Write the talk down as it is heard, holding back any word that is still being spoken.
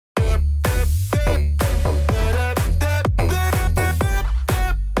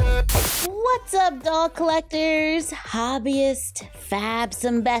What's up, doll collectors, hobbyists,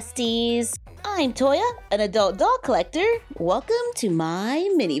 fabsome besties? I'm Toya, an adult doll collector. Welcome to my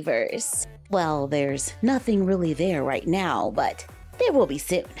miniverse. Well, there's nothing really there right now, but there will be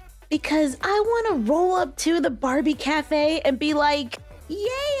soon. Because I want to roll up to the Barbie cafe and be like,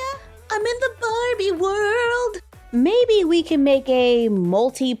 yeah, I'm in the Barbie world. Maybe we can make a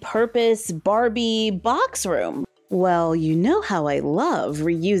multi-purpose Barbie box room. Well, you know how I love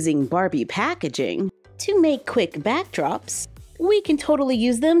reusing Barbie packaging to make quick backdrops. We can totally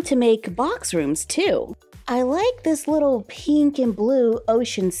use them to make box rooms too. I like this little pink and blue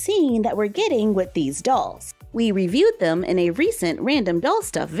ocean scene that we're getting with these dolls. We reviewed them in a recent random doll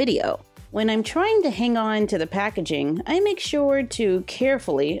stuff video. When I'm trying to hang on to the packaging, I make sure to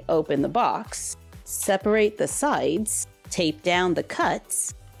carefully open the box, separate the sides, tape down the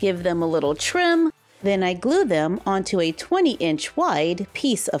cuts, give them a little trim. Then I glue them onto a 20-inch wide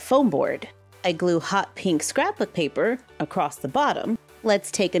piece of foam board. I glue hot pink scrapbook paper across the bottom. Let's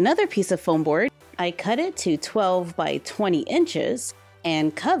take another piece of foam board. I cut it to 12 by 20 inches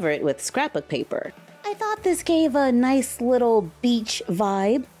and cover it with scrapbook paper. I thought this gave a nice little beach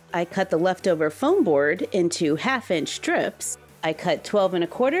vibe. I cut the leftover foam board into half-inch strips. I cut 12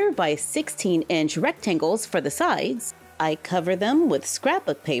 1/4 by 16-inch rectangles for the sides. I cover them with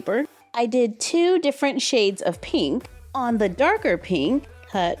scrapbook paper. I did 2 different shades of pink. On the darker pink,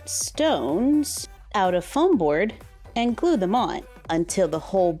 cut stones out of foam board and glue them on until the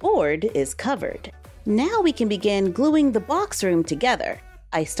whole board is covered. Now we can begin gluing the box room together.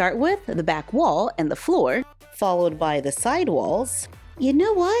 I start with the back wall and the floor, followed by the side walls. You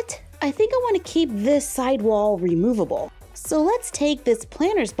know what? I think I want to keep this side wall removable. So let's take this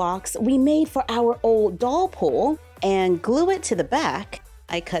planter's box we made for our old doll pool and glue it to the back.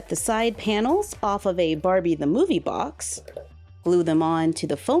 I cut the side panels off of a Barbie the Movie box, glue them on to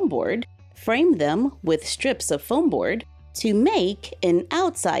the foam board, frame them with strips of foam board to make an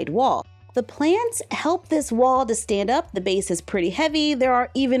outside wall. The plants help this wall to stand up. The base is pretty heavy. There are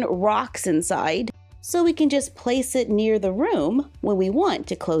even rocks inside, so we can just place it near the room when we want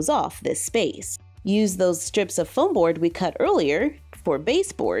to close off this space. Use those strips of foam board we cut earlier for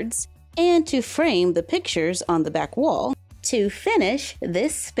baseboards and to frame the pictures on the back wall to finish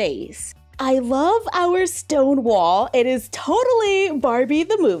this space. I love our stone wall. It is totally Barbie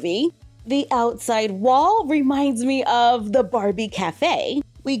the movie. The outside wall reminds me of the Barbie cafe.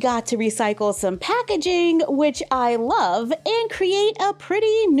 We got to recycle some packaging, which I love, and create a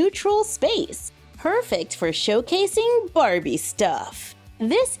pretty neutral space. Perfect for showcasing Barbie stuff.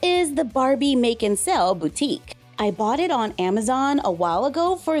 This is the Barbie Make and Sell boutique. I bought it on Amazon a while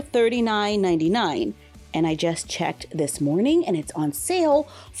ago for $39.99. And I just checked this morning and it's on sale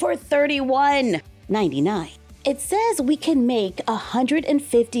for $31.99. It says we can make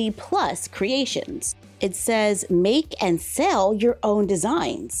 150 plus creations. It says make and sell your own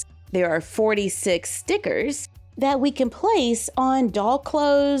designs. There are 46 stickers that we can place on doll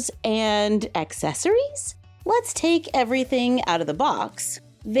clothes and accessories. Let's take everything out of the box.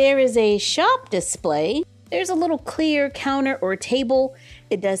 There is a shop display. There's a little clear counter or table.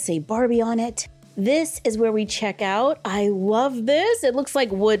 It does say Barbie on it. This is where we check out. I love this. It looks like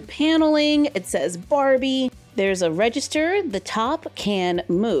wood paneling. It says Barbie. There's a register. The top can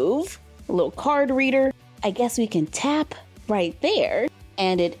move. A little card reader. I guess we can tap right there.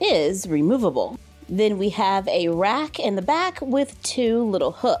 And it is removable. Then we have a rack in the back with 2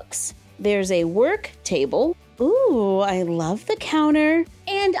 little hooks. There's a work table. Ooh, I love the counter.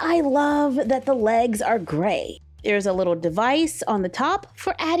 And I love that the legs are gray. There's a little device on the top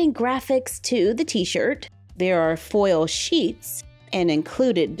for adding graphics to the t-shirt. There are foil sheets, an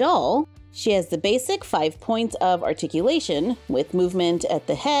included doll. She has the basic 5 points of articulation with movement at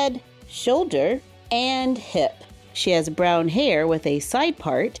the head, shoulder, and hip. She has brown hair with a side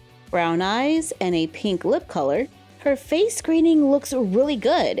part, brown eyes, and a pink lip color. Her face screening looks really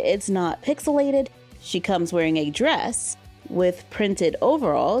good. It's not pixelated. She comes wearing a dress with printed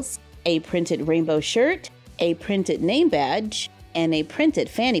overalls, a printed rainbow shirt, a printed name badge, and a printed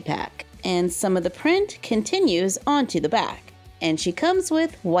fanny pack. And some of the print continues onto the back. And she comes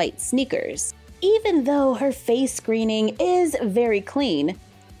with white sneakers. Even though her face screening is very clean,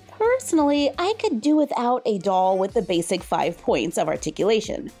 personally, I could do without a doll with the basic 5 points of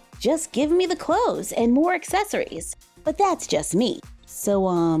articulation. Just give me the clothes and more accessories. But that's just me.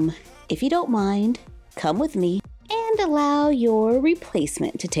 So, if you don't mind, come with me and allow your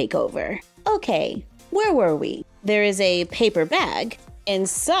replacement to take over. Okay. Where were we? There is a paper bag.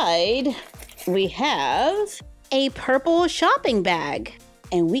 Inside, we have a purple shopping bag.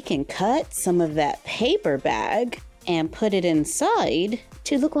 And we can cut some of that paper bag and put it inside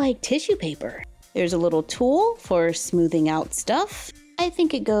to look like tissue paper. There's a little tool for smoothing out stuff. I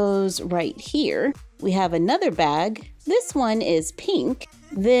think it goes right here. We have another bag. This one is pink.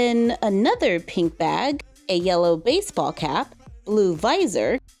 Then another pink bag, a yellow baseball cap, blue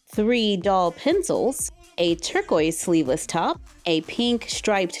visor, 3 doll pencils, a turquoise sleeveless top, a pink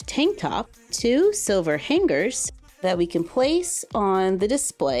striped tank top, 2 silver hangers that we can place on the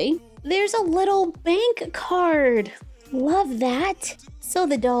display. There's a little bank card. Love that. So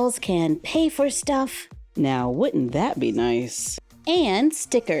the dolls can pay for stuff. Now, wouldn't that be nice? And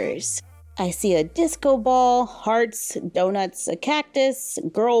stickers. I see a disco ball, hearts, donuts, a cactus,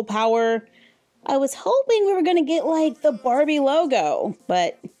 girl power. I was hoping we were gonna get like the Barbie logo,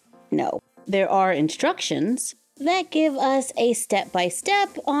 but no. There are instructions that give us a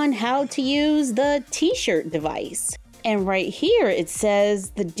step-by-step on how to use the t-shirt device. And right here it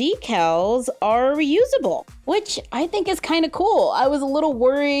says the decals are reusable, which I think is kind of cool. I was a little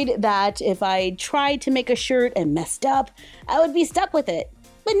worried that if I tried to make a shirt and messed up, I would be stuck with it.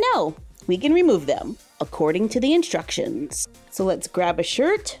 But no, we can remove them according to the instructions. So let's grab a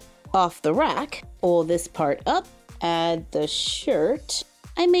shirt off the rack, pull this part up, add the shirt.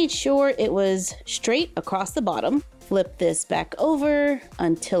 I made sure it was straight across the bottom. Flip this back over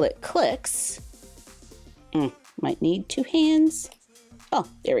until it clicks. Might need 2 hands. Oh,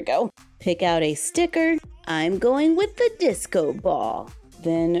 there we go. Pick out a sticker. I'm going with the disco ball.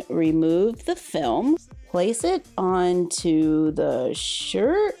 Then remove the film. Place it onto the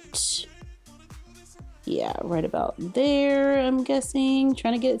shirt. Yeah, right about there, I'm guessing.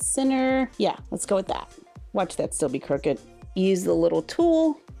 Trying to get it center. Yeah, let's go with that. Watch that still be crooked. Use the little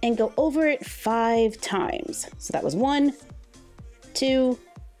tool and go over it 5 times. So that was 1, 2,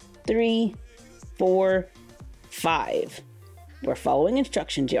 3, 4, 5. We're following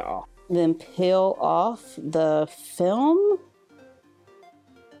instructions, y'all. Then peel off the film.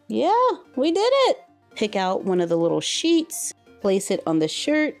 Yeah, we did it. Pick out one of the little sheets, place it on the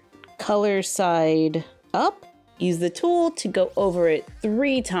shirt, color side up. Use the tool to go over it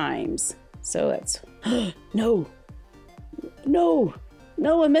 3 times. So that's, no,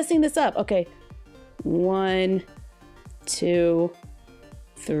 I'm messing this up. Okay, 1, 2,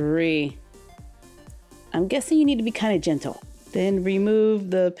 3. I'm guessing you need to be kind of gentle. Then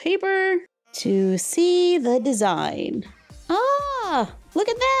remove the paper to see the design. Ah, look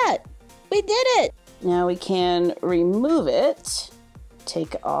at that. We did it. Now we can remove it,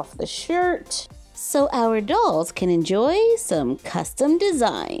 take off the shirt, so our dolls can enjoy some custom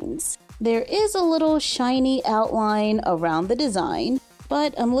designs. There is a little shiny outline around the design,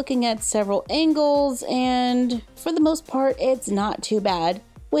 but I'm looking at several angles and for the most part, it's not too bad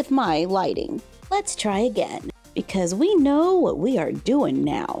with my lighting. Let's try again, because we know what we are doing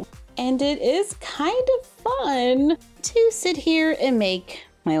now. And it is kind of fun to sit here and make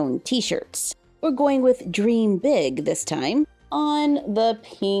my own t-shirts. We're going with Dream Big this time on the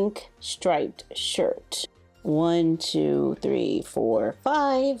pink striped shirt. 1, 2, 3, 4,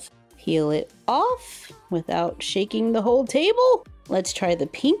 5. Peel it off without shaking the whole table. Let's try the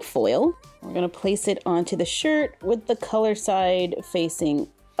pink foil. We're gonna place it onto the shirt with the color side facing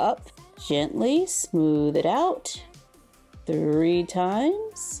up. Gently smooth it out 3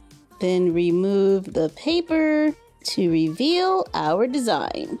 times. Then remove the paper to reveal our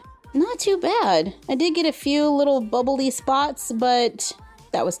design. Not too bad. I did get a few little bubbly spots, but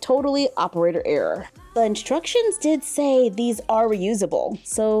that was totally operator error. The instructions did say these are reusable.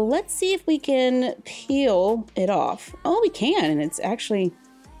 So let's see if we can peel it off. Oh, we can, and it's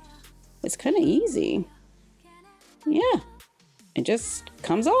kind of easy. Yeah, it just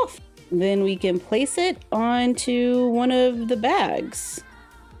comes off. Then we can place it onto one of the bags.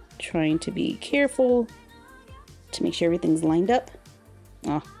 Trying to be careful to make sure everything's lined up.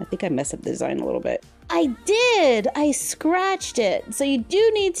 Oh, I think I messed up the design a little bit. I did! I scratched it. So you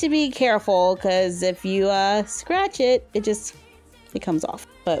do need to be careful because if you scratch it, it comes off.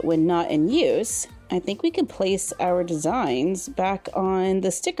 But when not in use, I think we can place our designs back on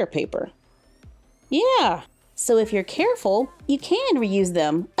the sticker paper. Yeah! So if you're careful, you can reuse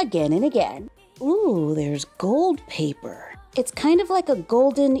them again and again. Ooh, there's gold paper. It's kind of like a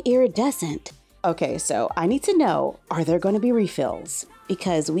golden iridescent. Okay, so I need to know, are there going to be refills?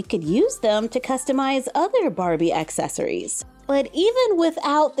 Because we could use them to customize other Barbie accessories. But even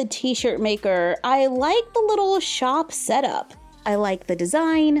without the t-shirt maker, I like the little shop setup. I like the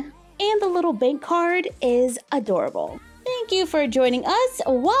design, and the little bank card is adorable. Thank you for joining us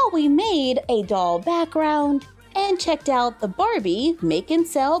while we made a doll background and checked out the Barbie Make and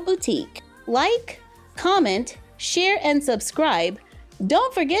Sell Boutique. Like, comment, share, and subscribe.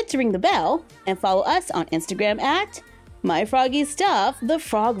 Don't forget to ring the bell and follow us on Instagram at MyFroggyStuff, the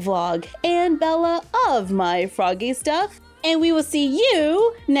frog vlog, and Bella of MyFroggyStuff. And we will see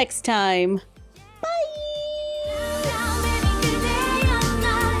you next time.